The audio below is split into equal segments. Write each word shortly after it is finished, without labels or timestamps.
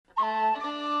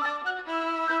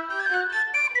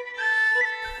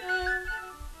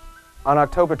On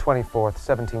October 24th,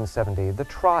 1770, the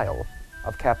trial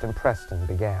of Captain Preston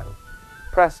began.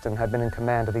 Preston had been in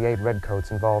command of the 8 redcoats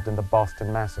involved in the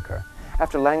Boston Massacre.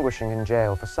 After languishing in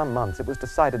jail for some months, it was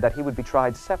decided that he would be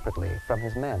tried separately from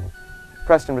his men.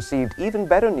 Preston received even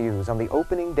better news on the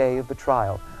opening day of the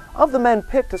trial. Of the men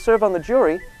picked to serve on the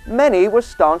jury, many were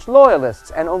staunch loyalists,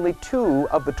 and only 2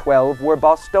 of the 12 were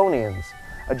Bostonians,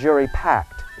 a jury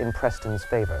packed in Preston's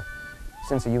favor.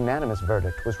 Since a unanimous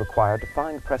verdict was required to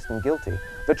find Preston guilty,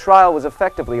 the trial was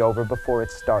effectively over before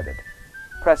it started.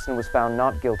 Preston was found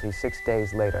not guilty 6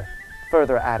 days later,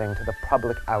 further adding to the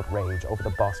public outrage over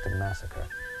the Boston Massacre.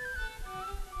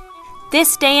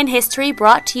 This Day in History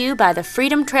brought to you by the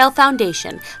Freedom Trail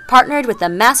Foundation, partnered with the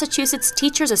Massachusetts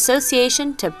Teachers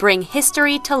Association to bring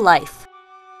history to life.